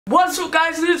What's up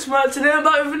guys, it's man. Today I'm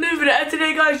back with a new video, and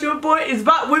today guys your boy is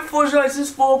back with Forza Horizon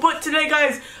 4. But today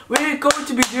guys, we're going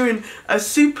to be doing a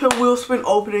super wheel spin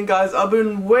opening guys. I've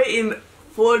been waiting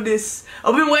for this.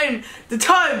 I've been waiting. The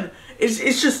time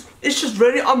it's just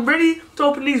ready. I'm ready to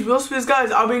open these wheel spins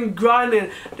guys. I've been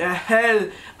grinding the hell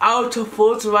out of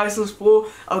Forza Horizon 4.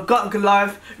 I've got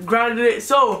Goliath, grinded it.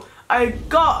 So I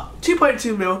got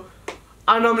 2.2 mil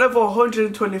and I'm level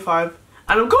 125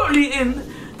 and I'm currently in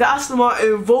the Aston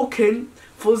Martin Vulcan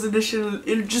Forza Edition.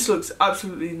 It just looks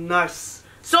absolutely nice,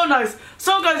 so nice.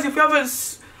 So guys, if you haven't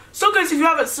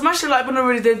smashed the like button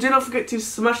already, then do not forget to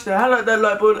smash the hell out of that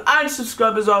like button and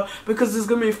subscribe as well, because there's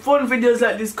gonna be fun videos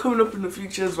like this coming up in the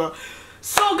future as well.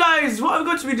 So guys, what I'm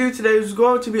going to be doing today is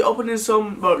going to be opening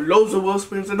some loads of wheel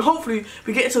spins, and hopefully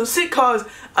we get some sick cars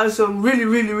and some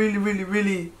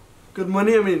really good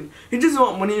money. I mean, who doesn't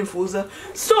want money in Forza?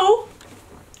 So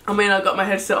I mean, I got my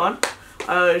headset on.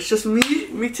 It's just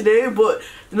me today, but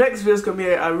the next video is going to be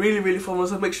a really fun one,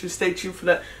 so make sure you stay tuned for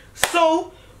that.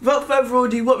 So, without further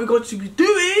ado, what we're going to be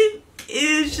doing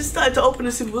is just starting to open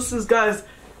the super wheel spins, guys.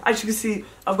 As you can see,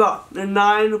 I've got the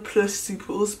 9+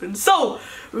 super wheel spins. So,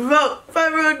 without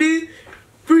further ado,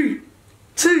 3,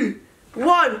 2,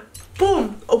 1,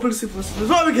 boom! Open the super wheel spins.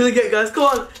 What are we going to get, guys? Come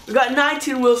on, we've got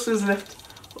 19 wheel spins left.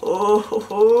 Oh,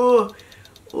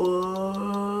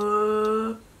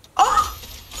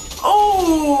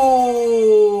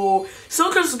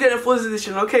 so close to getting a Forza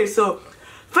Edition. Okay, so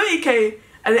 30k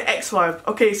and an X5.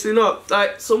 Okay, so you know,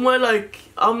 like somewhere like,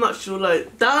 I'm not sure,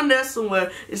 like down there somewhere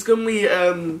it's gonna be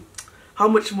how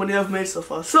much money I've made so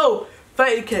far. So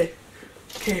 30k.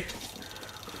 Okay.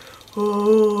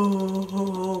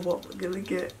 Oh, what am I gonna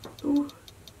get? Ooh.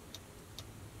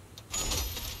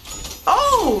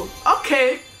 Oh,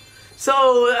 okay.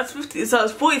 So that's 50. So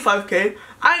that's 45k.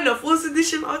 I know, Forza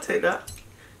Edition. I'll take that.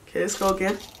 Okay, let's go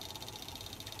again.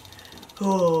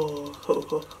 Oh,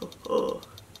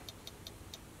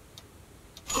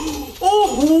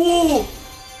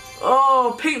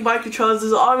 pink biker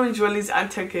trousers, orange wellies,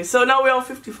 and 10k. So now we're on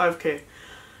 55k.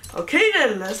 Okay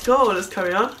then, let's go. Let's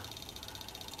carry on.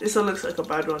 This one looks like a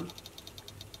bad one.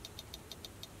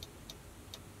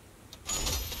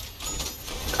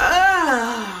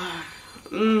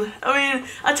 I mean,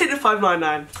 I take the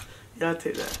 599. Yeah, I'll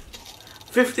take that.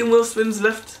 15 wheel spins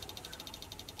left.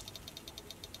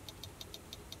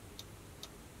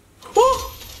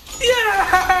 Oh,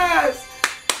 yes!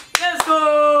 Let's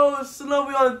go! So now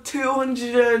we're on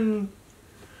 200 and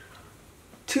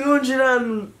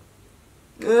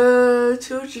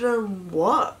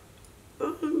what?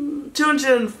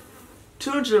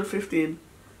 215.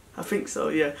 I think so,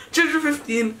 yeah.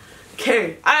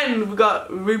 215k. And we got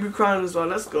Ruby Crown as well.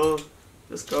 Let's go.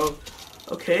 Let's go.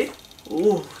 Okay.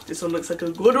 Oh, this one looks like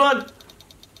a good one.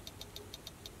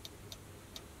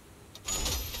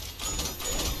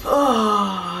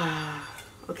 Oh.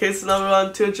 Okay, so now we're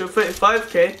on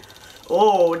 235k.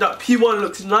 Oh, that P1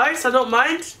 looks nice. I don't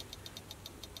mind.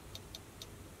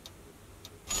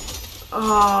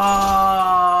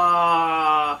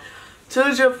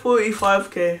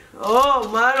 245k. Oh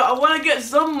man, I want to get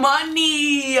some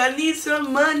money. I need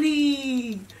some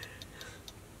money.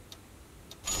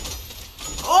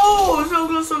 Oh, so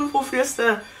close on the Ford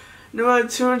Fiesta. No,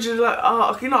 200,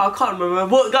 like, you know, I can't remember.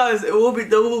 But guys, there will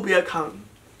be a count.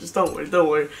 Just don't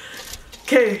worry.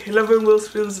 Okay, 11 wheel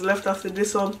spins left after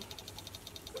this one.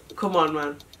 Come on,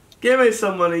 man. Give me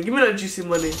some money. Give me that juicy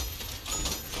money.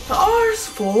 The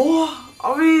RS4.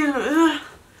 I mean,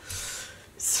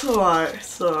 it's alright.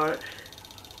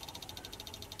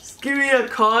 Just give me a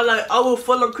car. Like, I will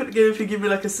follow quick game if you give me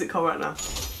like a sick car right now.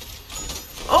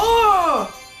 Oh!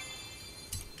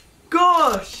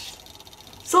 Gosh,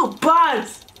 so bad.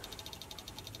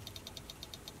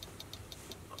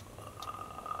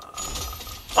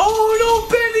 Oh no,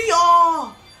 Benny!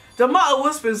 Oh, the amount of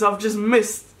wheel spins I've just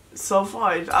missed so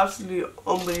far is absolutely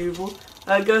unbelievable.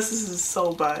 I guess this is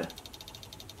so bad.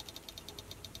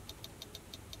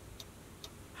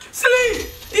 Sleep!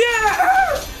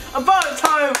 Yeah! About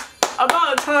time!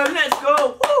 Let's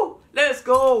go! Woo! Let's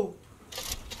go!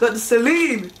 Got the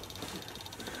Celine!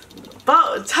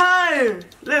 About time!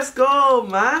 Let's go,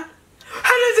 man!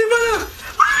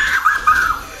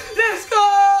 Let's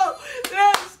go!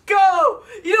 Let's go!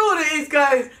 You know what it is,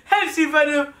 guys? Hennessy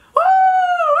Venom!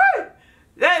 Woo!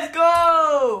 Let's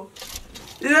go!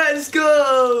 Let's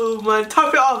go, man!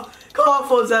 Top it off! Come on,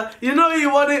 Forza! You know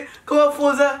you want it! Come on,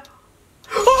 Forza!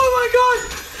 Oh my god!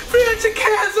 300k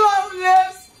as well!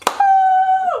 Let's go!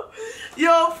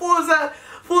 Yo, Forza!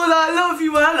 Forza, I love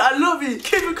you, man. I love you.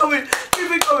 Keep it coming.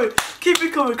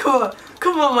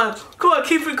 Come on, man. Come on,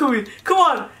 keep it coming. Come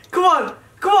on.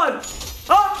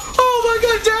 Oh,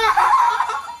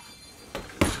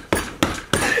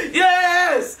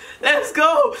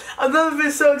 I've never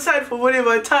been so excited for winning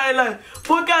my entire life.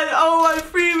 But guys, oh my,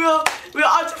 3 mil. We're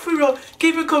on to 3 mil.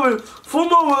 Keep it coming. 4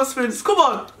 more wheel spins. Come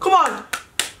on. Come on.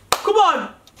 Come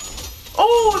on.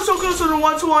 Oh, it's so close to the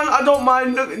 1-to-1. I don't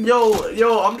mind. Look,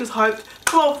 yo, I'm just hyped.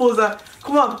 Come on, Forza.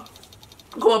 Come on.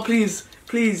 Come on, please.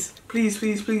 Please. Please,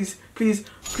 please, please. Please,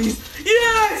 please.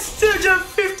 Yes!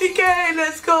 250k.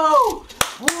 Let's go.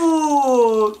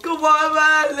 Ooh, come on,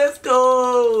 man. Let's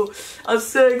go. I'm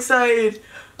so excited.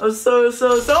 I'm so.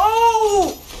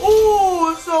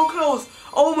 Oh, so close.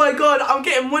 Oh my god, I'm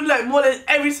getting more than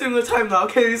every single time now.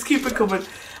 Okay, let's keep it coming.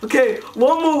 Okay,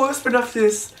 one more wheel spin after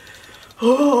this.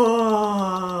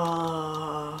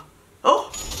 Oh,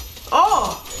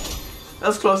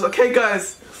 that's close. Okay,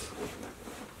 guys,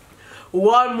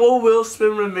 one more wheel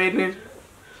spin remaining.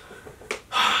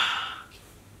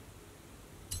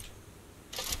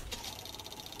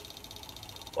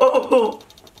 Oh,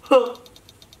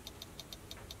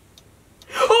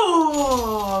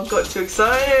 got too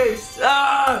excited.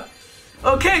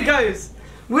 Okay, guys,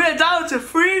 we're down to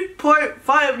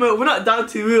 3.5 mil. We're not down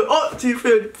to, we're up to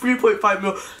 3.5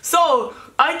 mil. So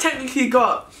I technically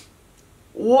got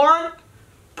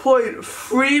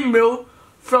 1.3 mil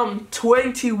from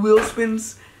 20 wheel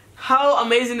spins. How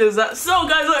amazing is that? So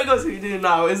guys, what I'm going to be doing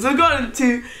now is we're going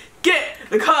to get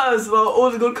the cars, well, all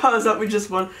the good cars that we just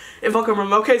won, if I can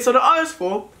remember. Okay, so the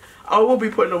ASBO, I will be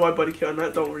putting a wide body kit on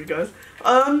that, don't worry guys.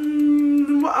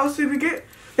 What else did we get?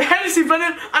 The Hennessy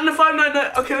Venom and the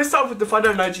 599. Okay, let's start with the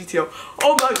 599 GTO.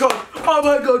 Oh my god, oh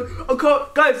my god. Okay,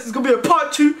 guys, there's gonna be a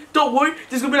part 2. Don't worry,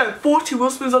 there's gonna be like 40 wheel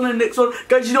spins on the next one.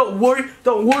 Guys, you don't worry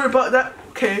about that.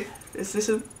 Okay, let's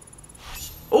listen.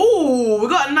 Oh, we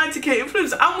got a 90k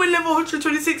influence and we're level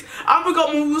 126 and we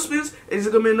got more wheel spins. Is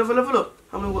it gonna be another level up?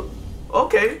 How many?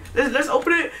 Okay, let's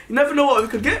open it. You never know what we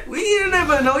could get. You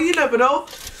never know. You never know.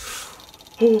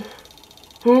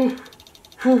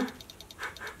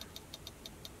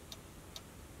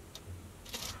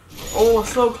 Oh,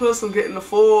 so close on getting the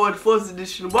fourth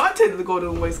edition. But I'll take the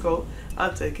golden waistcoat.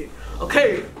 I'll take it.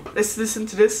 Okay, let's listen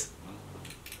to this.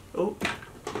 Oh.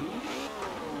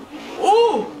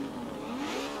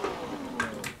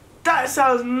 That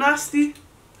sounds nasty.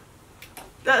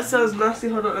 That sounds nasty.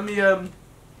 Hold on, let me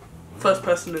first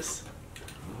person this.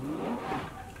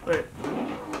 Wait.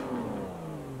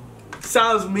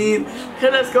 Sounds mean.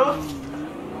 Okay, let's go.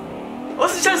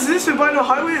 What's the chances this will buy no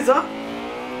highways, huh?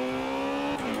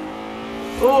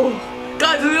 Oh,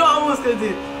 guys, you know what I was gonna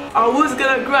do? I was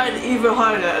gonna grind even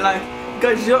harder. Like,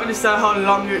 guys, you don't understand how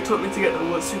long it took me to get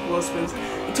the super wheel spins.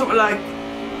 It took me like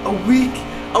a week.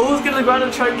 I was gonna grind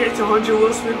and try and get to 100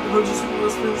 wheel spins, 100 super wheel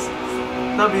spins.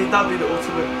 That'd be the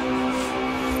ultimate.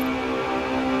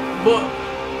 But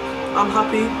I'm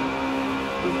happy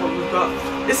with what we've got.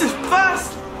 This is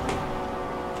fast.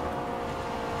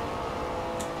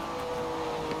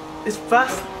 It's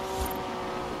fast.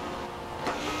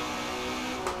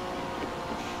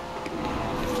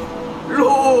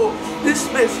 Oh, this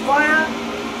spits fire.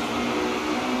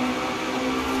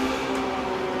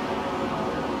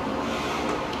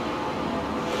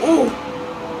 Oh,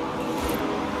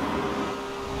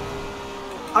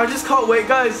 I just can't wait,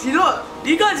 guys. You know what?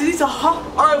 You guys need to hop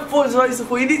on Forza Horizon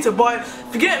 4. You need to buy it.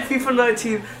 Forget FIFA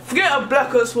 19. Forget a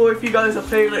Black Ops 4 if you guys are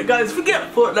playing it. Guys,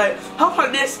 forget Fortnite. Hop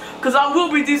on this, because I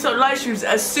will be doing some live streams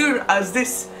as soon as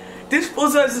this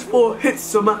Forza Horizon 4 hits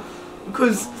summer.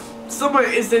 Because summer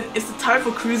is the time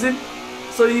for cruising.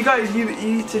 So you guys, you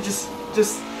need to just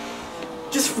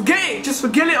forget it. Just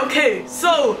forget it. Okay,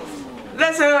 so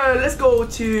let's go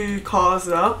to cars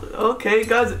now. Okay,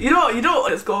 guys, you know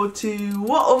what? Let's go to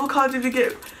what other car did we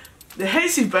get? The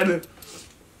Hennessy Venom.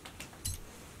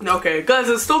 Okay, guys,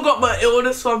 I still got my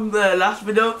illness from the last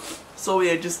video, so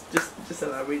yeah, just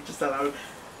allow me.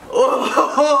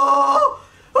 Oh,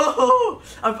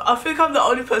 I think I'm the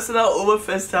only person out of all my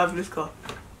friends to have this car.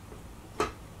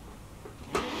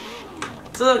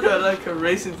 It's like a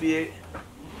racing V8.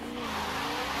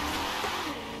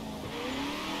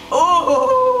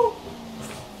 Oh,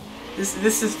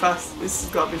 this is fast. This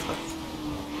has got to be fast.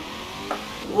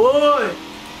 Whoa!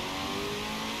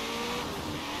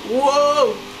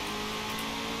 Whoa!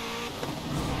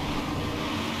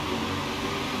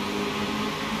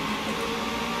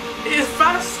 It is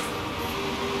fast.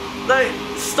 Like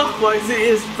stock wise, it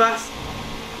is fast.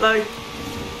 Like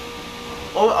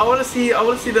I want to see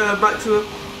the maximum.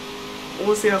 I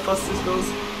want to see how fast this goes.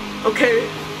 Okay,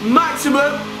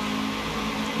 maximum.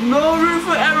 No room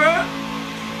for error.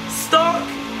 Stock,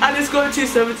 and it's going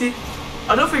 270.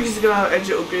 I don't think she's gonna have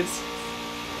engine upgrades.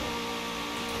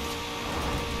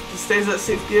 It stays at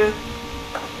 6th gear.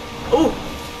 Oh,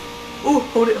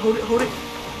 hold it.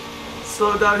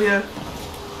 Slow down here.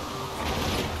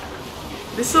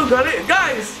 They still got it,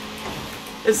 guys.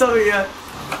 It's over here.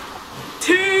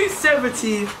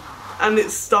 270, and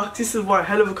it's stock. This is one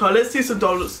hell of a car. Let's do some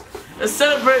dollars. Let's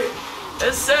celebrate.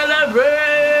 Let's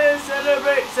celebrate.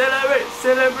 Celebrate. Celebrate.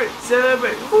 Celebrate.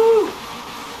 Celebrate. Woo!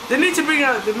 They need to bring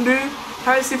out the new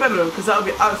high speed pedal because that would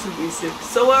be absolutely sick.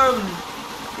 So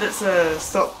let's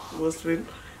stop wheelspin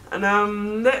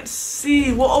and let's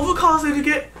see what other cars did we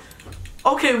get.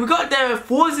 Okay, we got the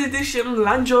 4th edition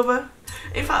Land Rover.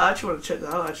 In fact, I actually want to check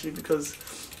that out actually because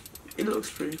it looks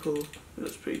pretty cool. It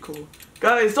looks pretty cool.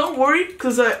 Guys, don't worry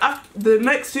because after the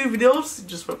next 2 videos,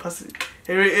 just for pass it.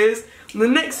 Here it is. The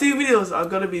next 2 videos are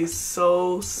gonna be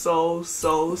so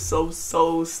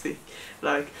sick.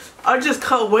 Like, I just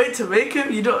can't wait to make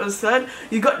them. You don't understand.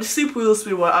 You got the super wheel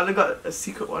spin one, and I got a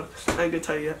secret one. I ain't gonna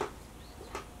tell you yet.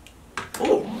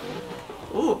 Oh,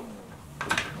 oh.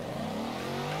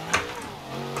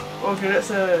 Okay, let's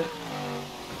there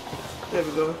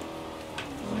we go.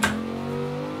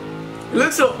 It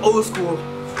looks so old school.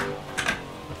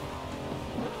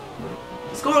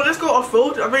 Let's go off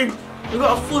road. I mean, we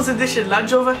got a 4th edition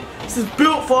Land Rover. This is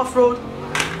built for off road.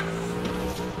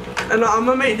 And I'm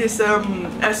gonna make this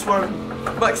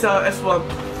S1, max out S1,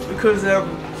 because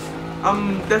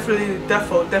I'm definitely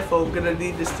defo gonna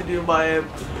need this to do my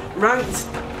ranked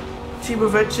team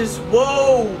adventures.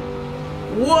 Whoa,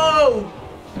 whoa,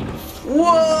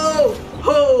 whoa!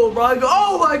 Oh my god!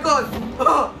 Oh my god!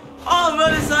 Oh, on the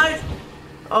other side!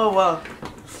 Oh wow,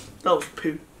 that was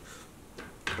poo.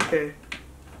 Okay,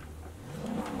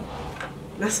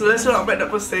 let's not make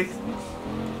that mistake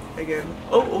again.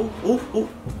 Oh.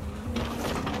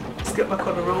 Let's get back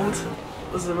on the road.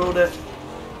 Where's the road at?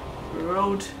 The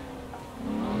road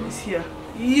is here.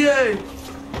 Yay!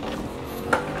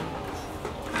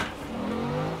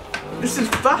 This is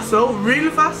fast though, really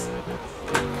fast.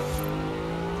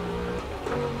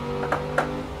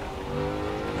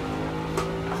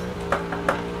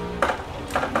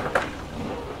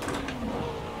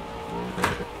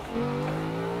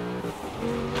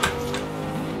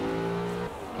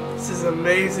 This is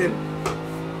amazing.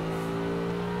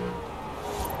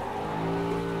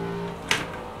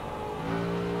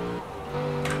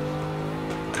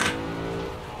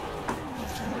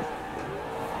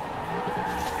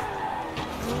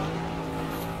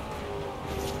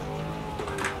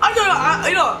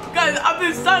 You know, guys, I've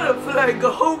been standing up for like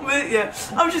a whole minute, yeah.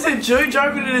 I'm just enjoying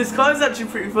driving in this car. It's actually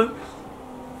pretty fun.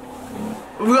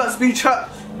 We got speed trap.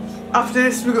 After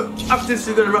this, we're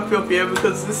gonna wrap it up here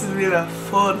because this has been a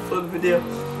fun video.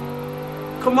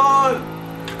 Come on.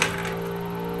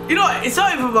 You know, it's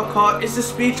not even my car. It's the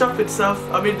speed trap itself.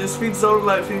 I mean, the speed zone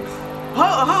like thing.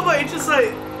 How about it just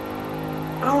like?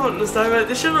 I don't understand. Like,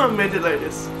 they shouldn't have made it like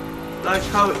this. Like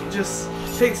how it just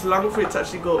takes long for it to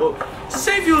actually go up. So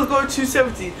say if you was going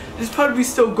 270, it's probably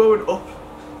still going up.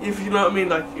 If you know what I mean,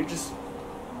 like you just,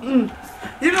 you know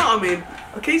what I mean.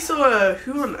 Okay, so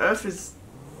who on earth is?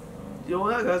 Yo,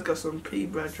 that guy's got some pretty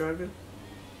bad driving.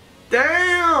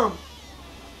 Damn.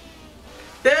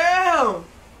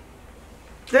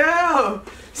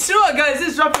 So what, guys,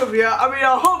 let's wrap it up here. I mean,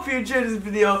 I hope you enjoyed this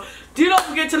video. Do not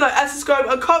forget to like and subscribe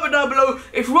and comment down below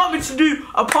if you want me to do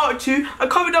a part 2. And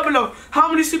comment down below how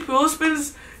many super wheel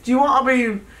spins do you want. I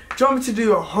mean, do you want me to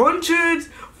do 100,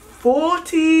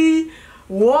 40,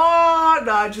 what?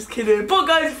 Nah, just kidding. But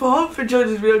guys, if you hope you enjoyed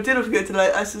this video, do not forget to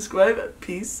like and subscribe.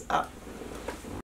 Peace out.